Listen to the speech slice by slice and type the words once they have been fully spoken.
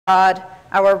God,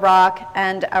 our rock,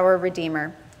 and our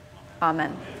Redeemer.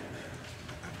 Amen.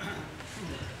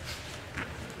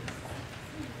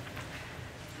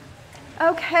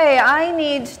 Okay, I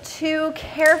need two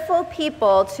careful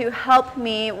people to help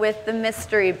me with the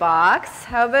mystery box.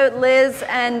 How about Liz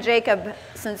and Jacob,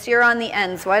 since you're on the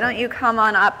ends? Why don't you come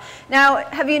on up? Now,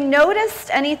 have you noticed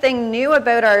anything new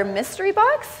about our mystery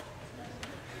box?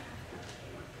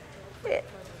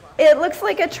 It looks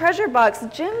like a treasure box.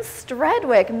 Jim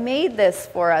Stradwick made this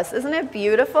for us. Isn't it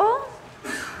beautiful?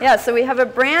 Yeah, so we have a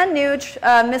brand new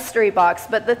mystery box,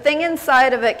 but the thing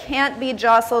inside of it can't be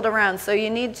jostled around, so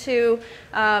you need to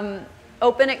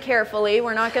open it carefully.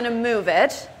 We're not going to move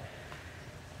it.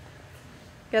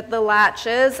 Get the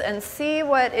latches and see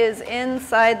what is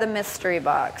inside the mystery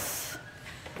box.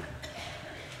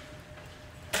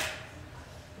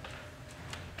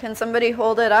 Can somebody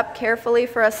hold it up carefully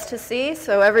for us to see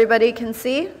so everybody can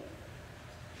see?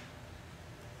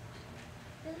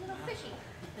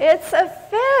 It's a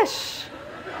fish.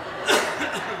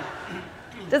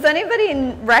 Does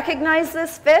anybody recognize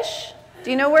this fish?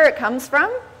 Do you know where it comes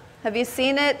from? Have you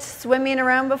seen it swimming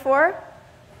around before?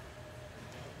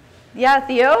 Yeah,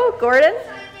 Theo? Gordon?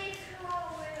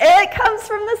 It comes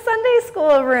from the Sunday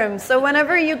school room. So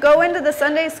whenever you go into the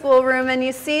Sunday school room and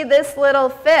you see this little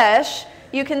fish,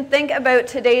 you can think about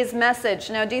today's message.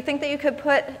 Now, do you think that you could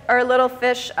put our little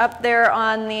fish up there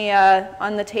on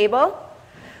the table?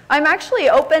 I'm actually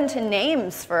open to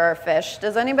names for our fish.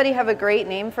 Does anybody have a great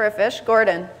name for a fish?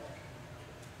 Gordon?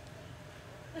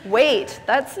 Wait,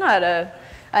 that's not a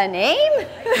name?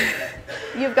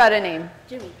 You've got a name.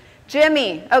 Jimmy.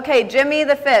 Jimmy. Okay, Jimmy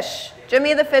the fish.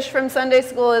 Jimmy the fish from Sunday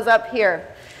school is up here.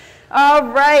 All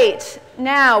right.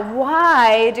 Now,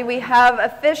 why do we have a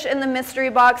fish in the mystery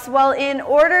box? Well, in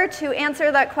order to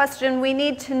answer that question, we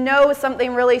need to know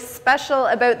something really special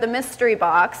about the mystery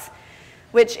box,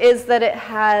 which is that it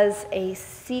has a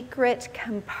secret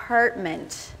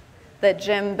compartment that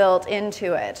Jim built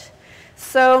into it.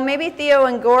 So maybe Theo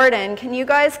and Gordon, can you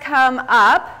guys come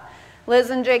up? Liz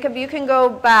and Jacob, you can go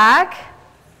back.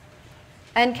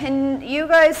 And can you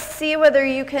guys see whether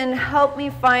you can help me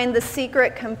find the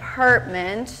secret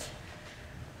compartment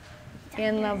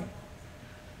in the...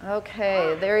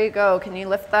 Okay, there you go. Can you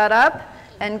lift that up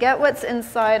and get what's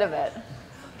inside of it?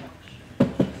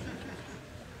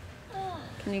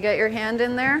 Can you get your hand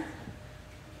in there?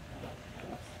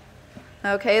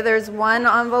 Okay, there's one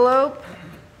envelope.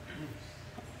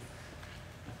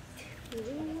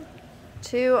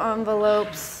 Two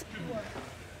envelopes.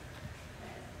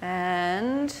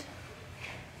 And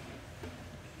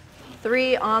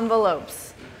three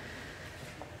envelopes.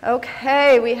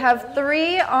 Okay, we have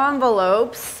three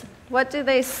envelopes. What do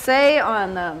they say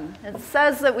on them? It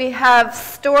says that we have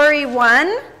story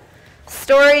 1,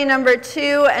 story number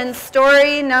 2, and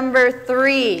story number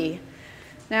 3.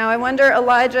 Now, I wonder,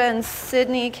 Elijah and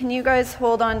Sydney, can you guys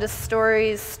hold on to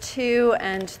stories 2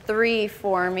 and 3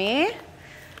 for me?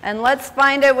 And let's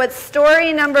find out what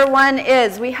story number 1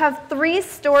 is. We have 3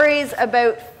 stories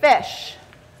about fish.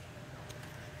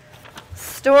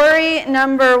 Story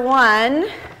number 1,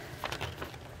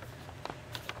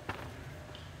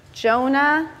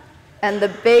 Jonah and the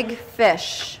big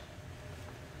fish.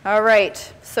 All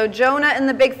right, so Jonah and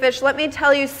the big fish. Let me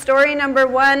tell you story number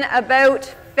 1 about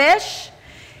fish.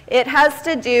 It has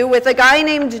to do with a guy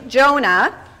named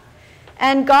Jonah,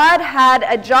 and God had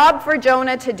a job for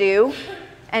Jonah to do,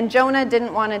 and Jonah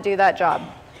didn't want to do that job.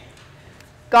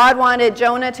 God wanted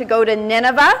Jonah to go to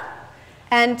Nineveh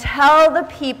and tell the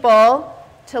people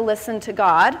to listen to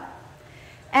God.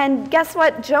 And guess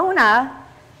what? Jonah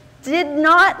did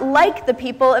not like the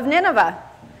people of Nineveh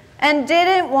and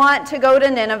didn't want to go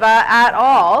to Nineveh at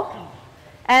all.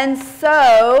 And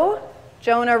so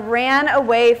Jonah ran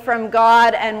away from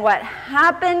God, and what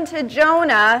happened to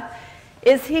Jonah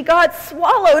is he got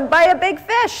swallowed by a big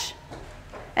fish.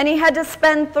 And he had to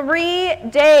spend 3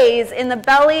 days in the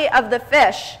belly of the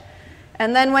fish.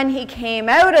 And then when he came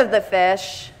out of the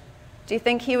fish, do you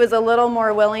think he was a little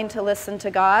more willing to listen to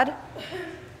God?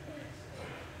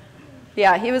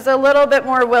 Yeah, he was a little bit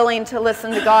more willing to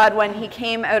listen to God when he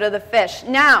came out of the fish.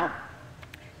 Now,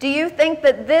 do you think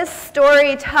that this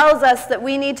story tells us that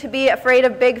we need to be afraid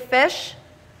of big fish?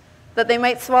 That they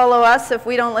might swallow us if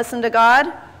we don't listen to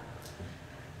God?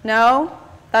 No,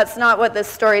 that's not what this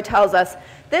story tells us.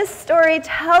 This story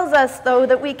tells us, though,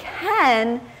 that we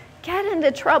can get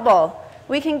into trouble.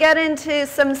 We can get into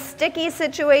some sticky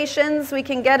situations. We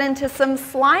can get into some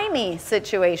slimy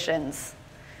situations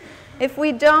if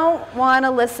we don't want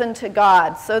to listen to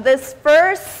God. So this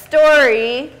first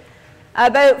story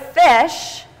about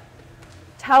fish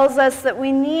tells us that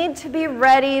we need to be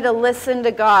ready to listen to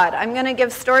God. I'm going to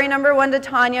give story number 1 to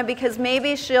Tanya because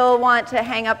maybe she'll want to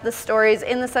hang up the stories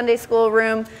in the Sunday school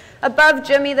room above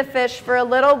Jimmy the fish for a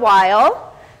little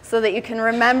while so that you can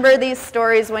remember these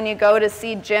stories when you go to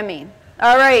see Jimmy.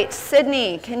 All right,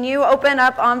 Sydney, can you open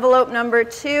up envelope number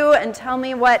 2 and tell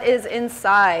me what is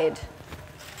inside?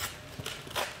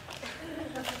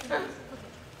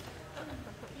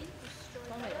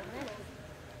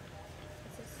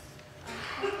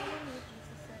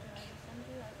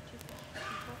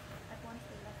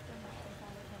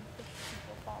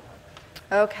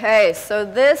 Okay, so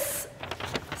this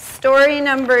story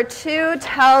number 2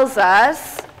 tells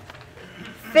us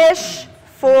fish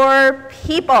for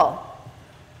people.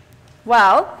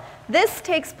 Well, this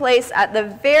takes place at the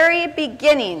very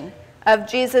beginning of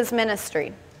Jesus'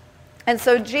 ministry. And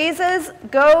so Jesus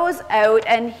goes out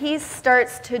and he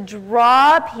starts to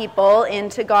draw people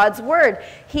into God's word.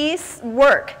 He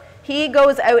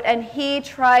goes out and he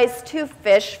tries to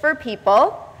fish for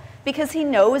people because he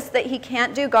knows that he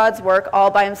can't do God's work all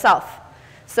by himself.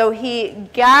 So he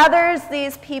gathers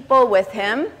these people with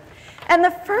him, and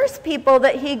the first people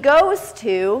that he goes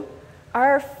to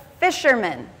are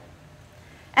fishermen.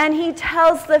 And he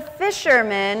tells the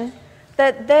fishermen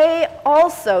that they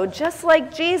also, just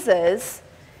like Jesus,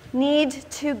 need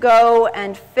to go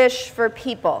and fish for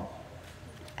people.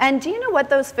 And do you know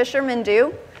what those fishermen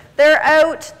do? They're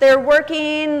out, they're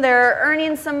working, they're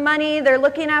earning some money, they're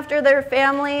looking after their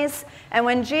families. And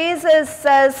when Jesus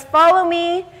says, "Follow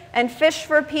me and fish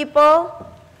for people,"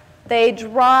 they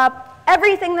drop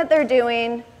everything that they're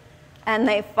doing and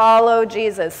they follow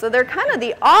Jesus. So they're kind of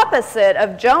the opposite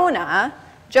of Jonah.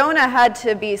 Jonah had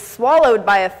to be swallowed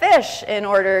by a fish in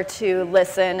order to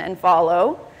listen and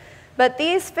follow. But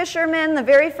these fishermen, the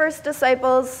very first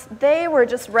disciples, they were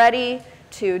just ready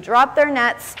to drop their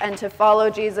nets and to follow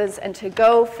Jesus and to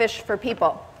go fish for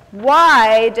people.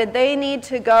 Why did they need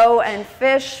to go and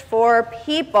fish for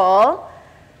people?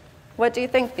 What do you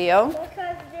think, Theo?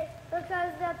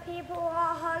 Because the people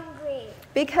are hungry.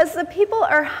 Because the people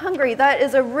are hungry. That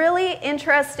is a really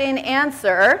interesting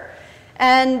answer.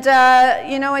 And,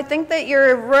 I think that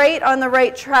you're right on the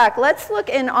right track. Let's look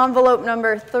in envelope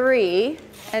number 3,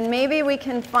 and maybe we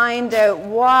can find out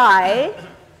why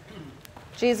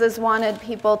Jesus wanted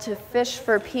people to fish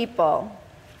for people.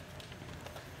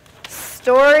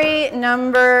 Story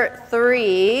number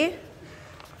 3.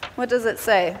 What does it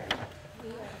say?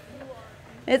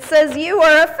 It says, "You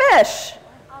are a fish."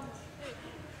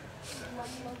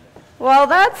 Well,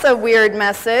 that's a weird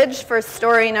message for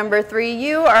story number 3.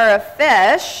 You are a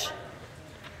fish.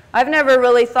 I've never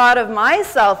really thought of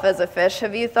myself as a fish.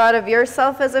 Have you thought of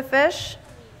yourself as a fish?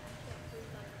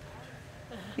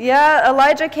 Yeah,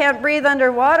 Elijah can't breathe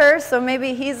underwater, so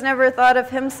maybe he's never thought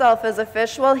of himself as a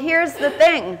fish. Well, here's the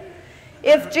thing.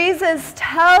 If Jesus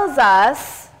tells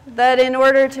us that in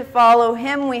order to follow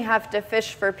him, we have to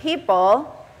fish for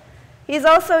people, he's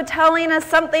also telling us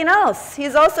something else.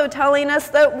 He's also telling us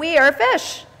that we are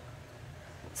fish.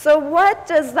 So what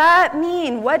does that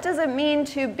mean? What does it mean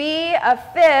to be a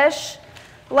fish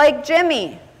like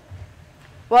Jimmy?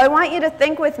 Well, I want you to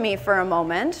think with me for a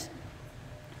moment.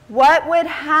 What would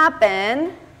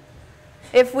happen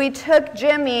if we took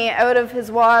Jimmy out of his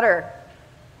water?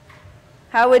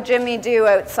 How would Jimmy do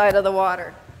outside of the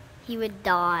water? He would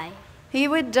die. He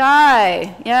would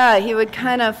die. Yeah, he would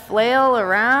kind of flail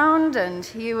around and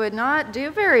he would not do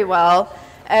very well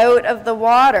out of the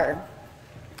water.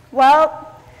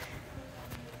 Well,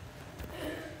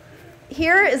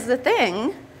 here is the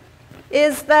thing,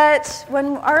 is that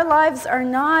when our lives are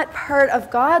not part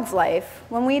of God's life,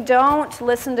 when we don't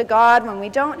listen to God, when we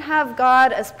don't have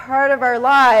God as part of our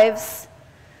lives,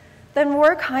 then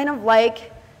we're kind of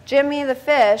like Jimmy the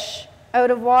fish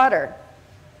out of water.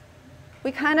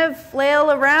 We kind of flail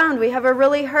around. We have a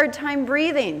really hard time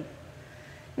breathing.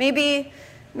 Maybe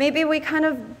we kind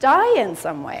of die in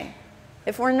some way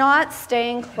if we're not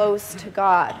staying close to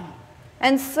God.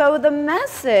 And so the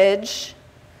message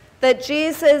that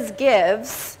Jesus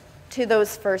gives to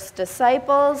those first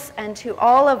disciples and to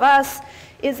all of us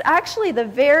is actually the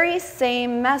very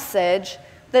same message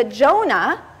that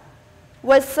Jonah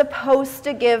was supposed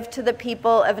to give to the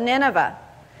people of Nineveh.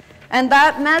 And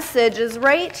that message is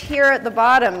right here at the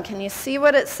bottom. Can you see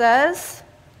what it says?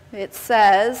 It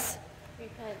says,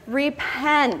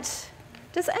 repent.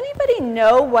 Does anybody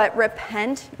know what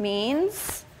repent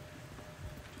means?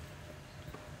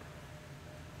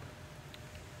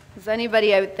 Does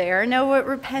anybody out there know what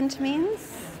repent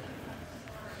means?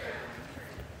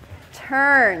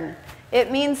 Turn. It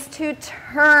means to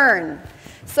turn.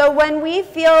 So when we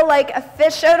feel like a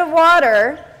fish out of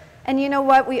water And you know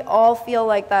what? We all feel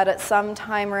like that at some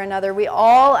time or another. We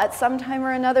all, at some time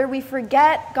or another, we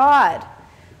forget God.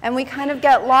 And we kind of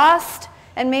get lost,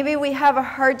 and maybe we have a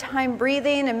hard time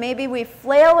breathing, and maybe we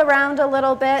flail around a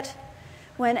little bit.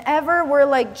 Whenever we're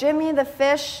like Jimmy the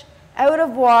fish out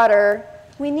of water,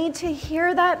 we need to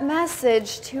hear that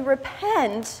message to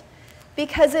repent,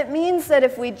 because it means that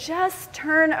if we just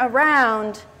turn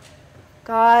around,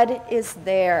 God is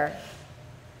there.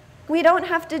 We don't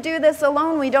have to do this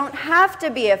alone. We don't have to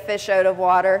be a fish out of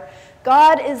water.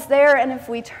 God is there, and if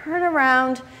we turn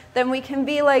around, then we can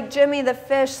be like Jimmy the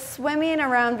fish, swimming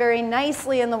around very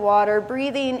nicely in the water,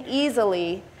 breathing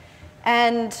easily,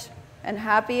 and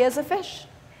happy as a fish.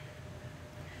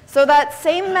 So that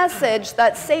same message,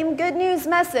 that same good news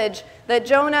message that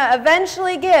Jonah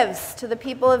eventually gives to the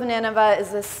people of Nineveh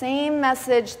is the same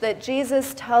message that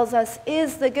Jesus tells us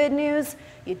is the good news.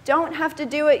 You don't have to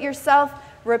do it yourself.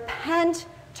 Repent,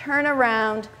 turn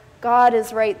around. God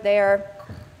is right there,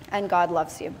 and God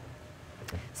loves you.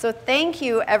 So thank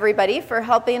you, everybody, for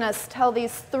helping us tell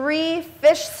these 3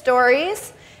 fish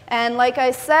stories. And like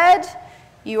I said,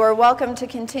 you are welcome to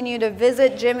continue to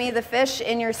visit Jimmy the fish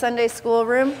in your Sunday school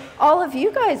room. All of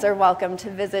you guys are welcome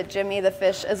to visit Jimmy the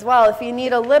fish as well. If you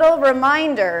need a little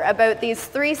reminder about these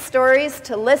 3 stories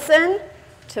to listen,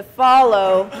 to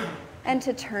follow, and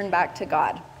to turn back to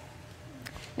God.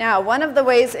 Now, one of the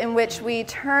ways in which we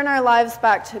turn our lives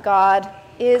back to God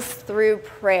is through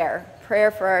prayer.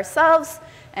 Prayer for ourselves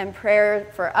and prayer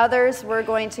for others. We're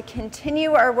going to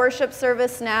continue our worship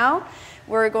service now.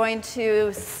 We're going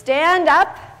to stand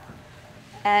up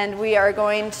and we are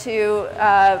going to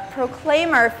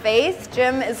proclaim our faith.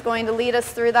 Jim is going to lead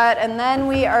us through that, and then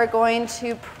we are going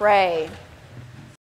to pray.